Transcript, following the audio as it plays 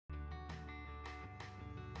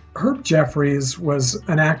Herb Jeffries was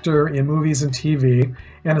an actor in movies and TV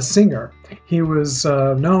and a singer. He was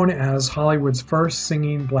known as Hollywood's first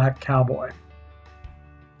singing black cowboy.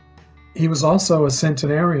 He was also a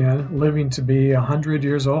centenarian, living to be 100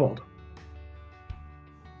 years old.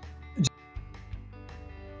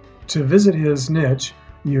 To visit his niche,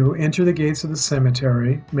 you enter the gates of the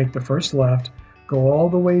cemetery, make the first left, go all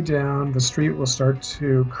the way down. The street will start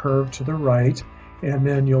to curve to the right, and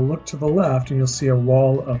then you'll look to the left and you'll see a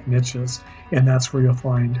wall of niches, and that's where you'll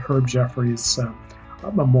find Herb Jeffries'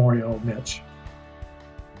 memorial niche.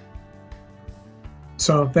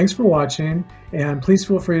 So thanks for watching, and please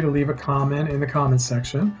feel free to leave a comment in the comments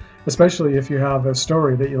section, especially if you have a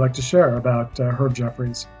story that you'd like to share about Herb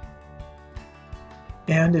Jeffries.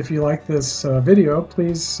 And if you like this video,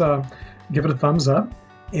 please give it a thumbs up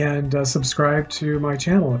and subscribe to my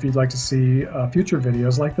channel if you'd like to see future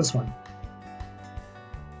videos like this one.